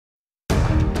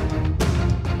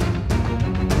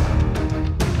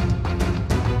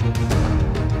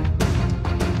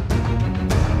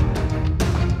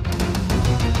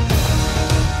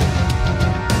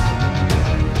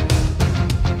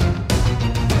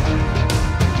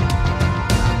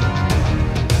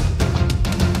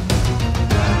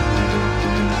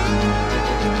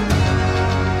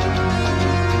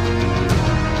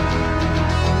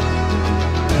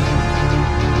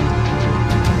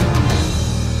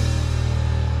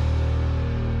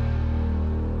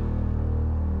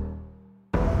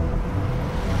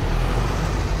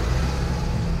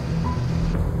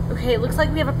Okay, it looks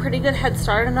like we have a pretty good head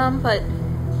start on them, but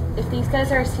if these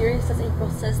guys are as serious as April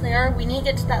says they are, we need to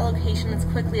get to that location as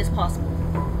quickly as possible.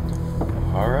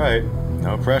 All right,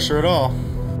 no pressure at all.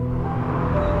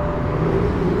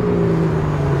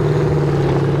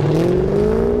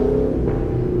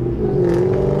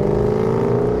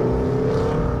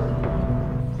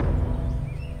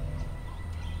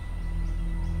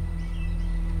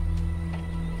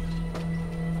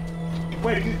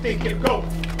 Where do you think you're going?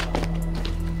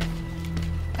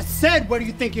 I said, where do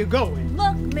you think you're going?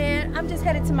 Look, man, I'm just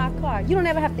headed to my car. You don't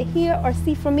ever have to hear or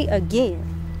see from me again.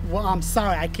 Well, I'm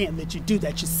sorry I can't let you do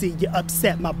that. You see, you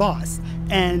upset my boss.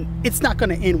 And it's not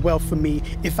gonna end well for me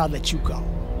if I let you go.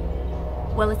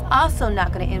 Well, it's also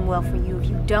not gonna end well for you if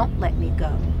you don't let me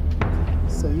go.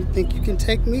 So you think you can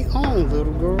take me home,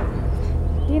 little girl?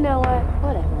 You know what?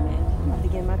 Whatever, man. I'm about to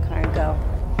get in my car and go.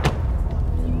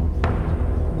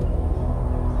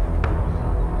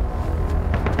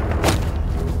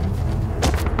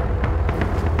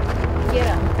 Get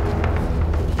up.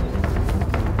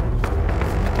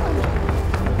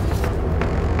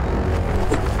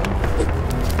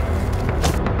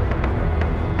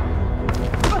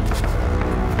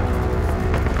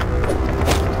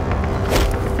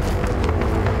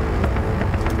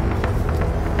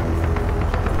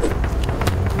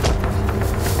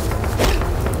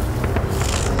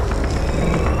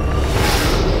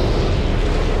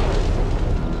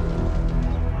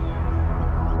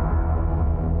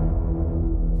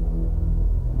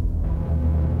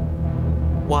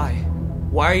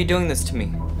 Why are you doing this to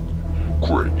me?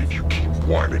 Greg, if you keep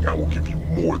whining, I will give you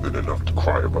more than enough to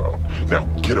cry about. Now,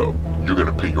 get up. You're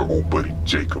gonna pay your old buddy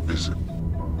Jake a visit.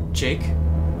 Jake?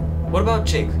 What about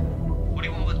Jake? What do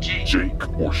you want with Jake?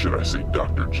 Jake, or should I say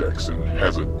Dr. Jackson,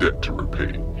 has a debt to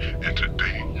repay. And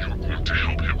today, you're going to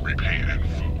help him repay it in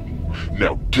full.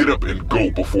 Now, get up and go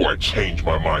before I change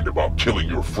my mind about killing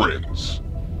your friends.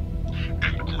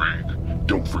 And Greg,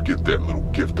 don't forget that little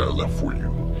gift I left for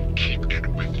you. Keep it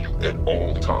with you at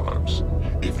all times.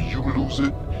 If you lose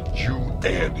it, you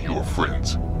and your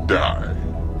friends die.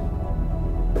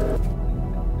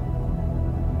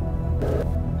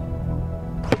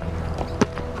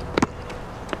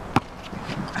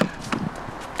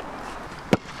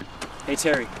 Hey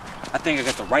Terry, I think I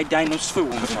got the right diagnosis for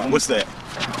what we're What's that?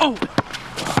 Oh!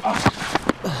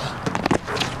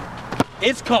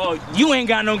 It's called You Ain't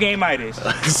Got No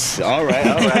Game-itis. all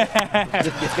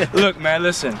right. Look, man,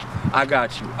 listen. I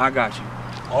got you.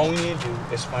 All we need to do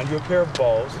is find you a pair of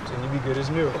balls and you'll be good as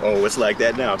new. Oh, it's like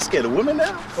that now. I'm scared of women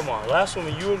now? Come on, last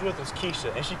woman you was with was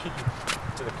Keisha, and she kicked you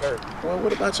to the curb. Well,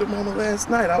 what about your mama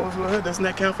last night? I was with her. Doesn't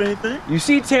that count for anything? You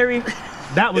see, Terry?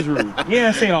 That was rude.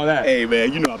 Yeah, say all that. Hey,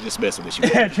 man, you know I'm just messing with you.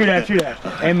 Yeah, true that.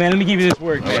 Hey, man, let me give you this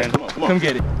work, man. Right, come on. Come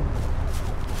get it.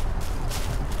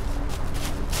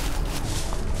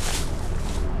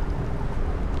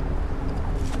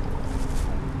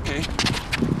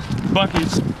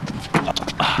 Buckets.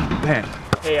 Man.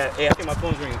 Hey, I think my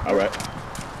phone's ringing. All right.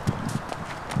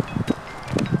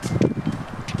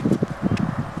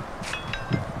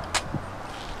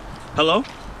 Hello?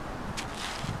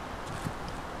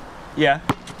 Yeah.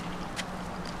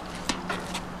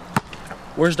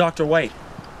 Where's Dr. White?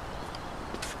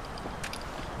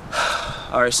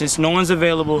 All right, since no one's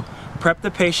available, prep the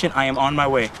patient. I am on my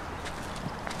way.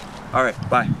 All right,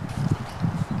 bye.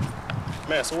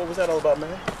 Man, so what was that all about,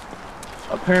 man?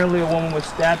 Apparently a woman was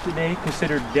stabbed today,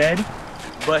 considered dead,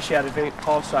 but she had a vape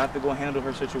call, so I have to go handle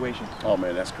her situation. Oh,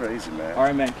 man, that's crazy, man. All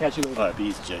right, man, catch you later. All right, be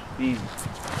easy, Jay. Be easy.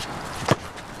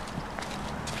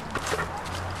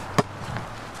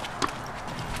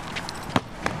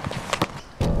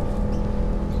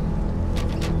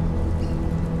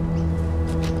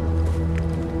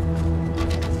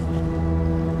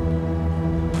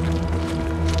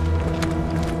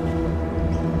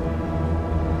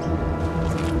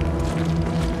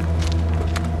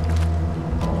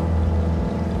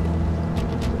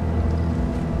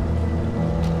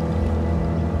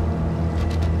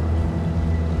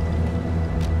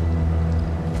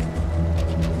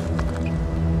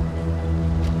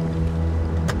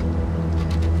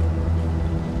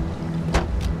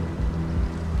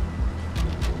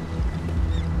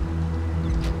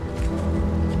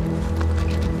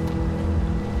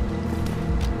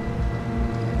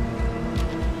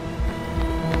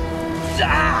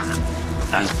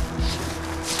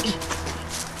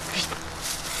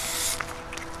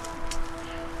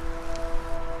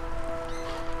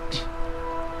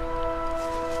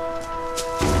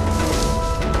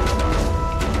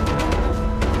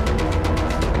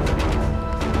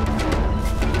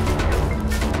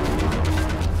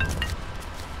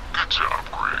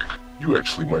 You You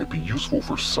actually might be useful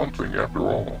for something after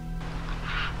all.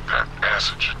 That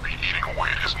acid should be eating away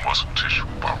at his muscle tissue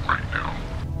about right now.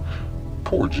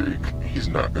 Poor Jake, he's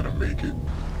not gonna make it.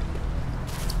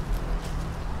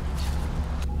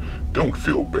 Don't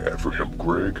feel bad for him,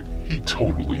 Greg. He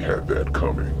totally had that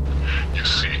coming. You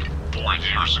see, 4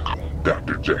 years ago,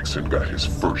 Dr. Jackson got his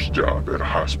first job at a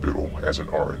hospital as an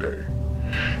RNA.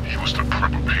 He was to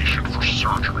prep a patient for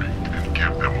surgery and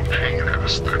give them a pain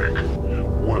anesthetic.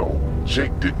 Well,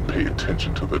 Jake didn't pay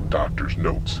attention to the doctor's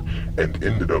notes and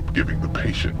ended up giving the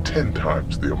patient 10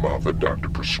 times the amount the doctor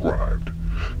prescribed.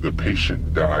 The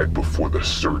patient died before the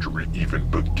surgery even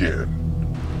began.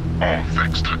 All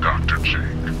thanks to Dr.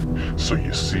 Jake. So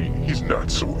you see, he's not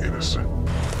so innocent.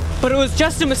 But it was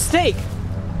just a mistake.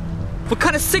 What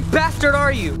kind of sick bastard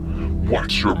are you?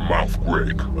 Watch your mouth,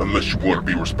 Greg, unless you want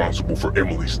to be responsible for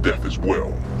Emily's death as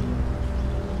well.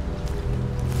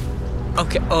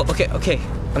 Okay.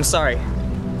 I'm sorry.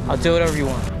 I'll do whatever you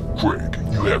want. Greg,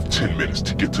 you have 10 minutes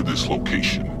to get to this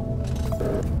location.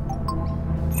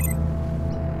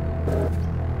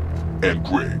 And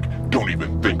Greg, don't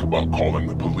even think about calling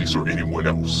the police or anyone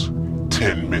else.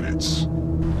 10 minutes.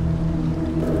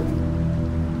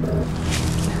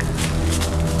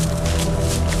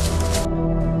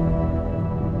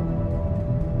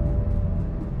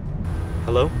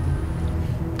 Hello?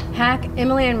 Hack,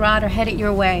 Emily and Rod are headed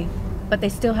your way, but they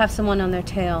still have someone on their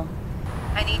tail.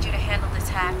 I need you to handle this,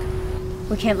 Hack.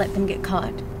 We can't let them get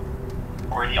caught.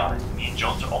 Already on it. Me and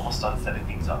Jones are almost done setting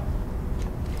things up.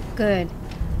 Good.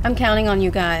 I'm counting on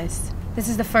you guys. This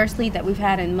is the first lead that we've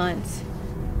had in months.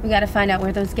 We gotta find out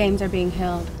where those games are being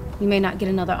held. You may not get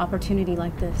another opportunity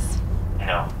like this. I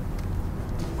know.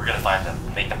 We're gonna find them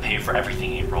and make them pay for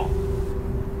everything, April.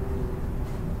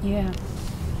 Yeah.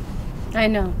 I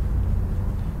know.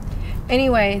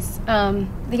 Anyways,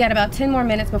 they got about 10 more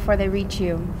minutes before they reach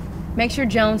you. Make sure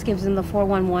Jones gives them the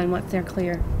 411 once they're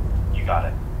clear. You got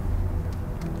it.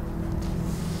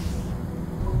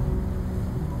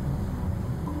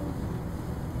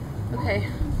 Okay.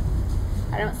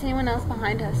 I don't see anyone else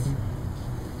behind us.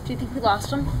 Do you think we lost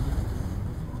them?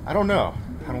 I don't know.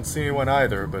 I don't see anyone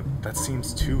either, but that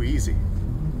seems too easy.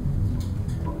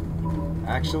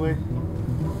 Actually,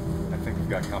 I think we've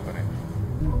got company.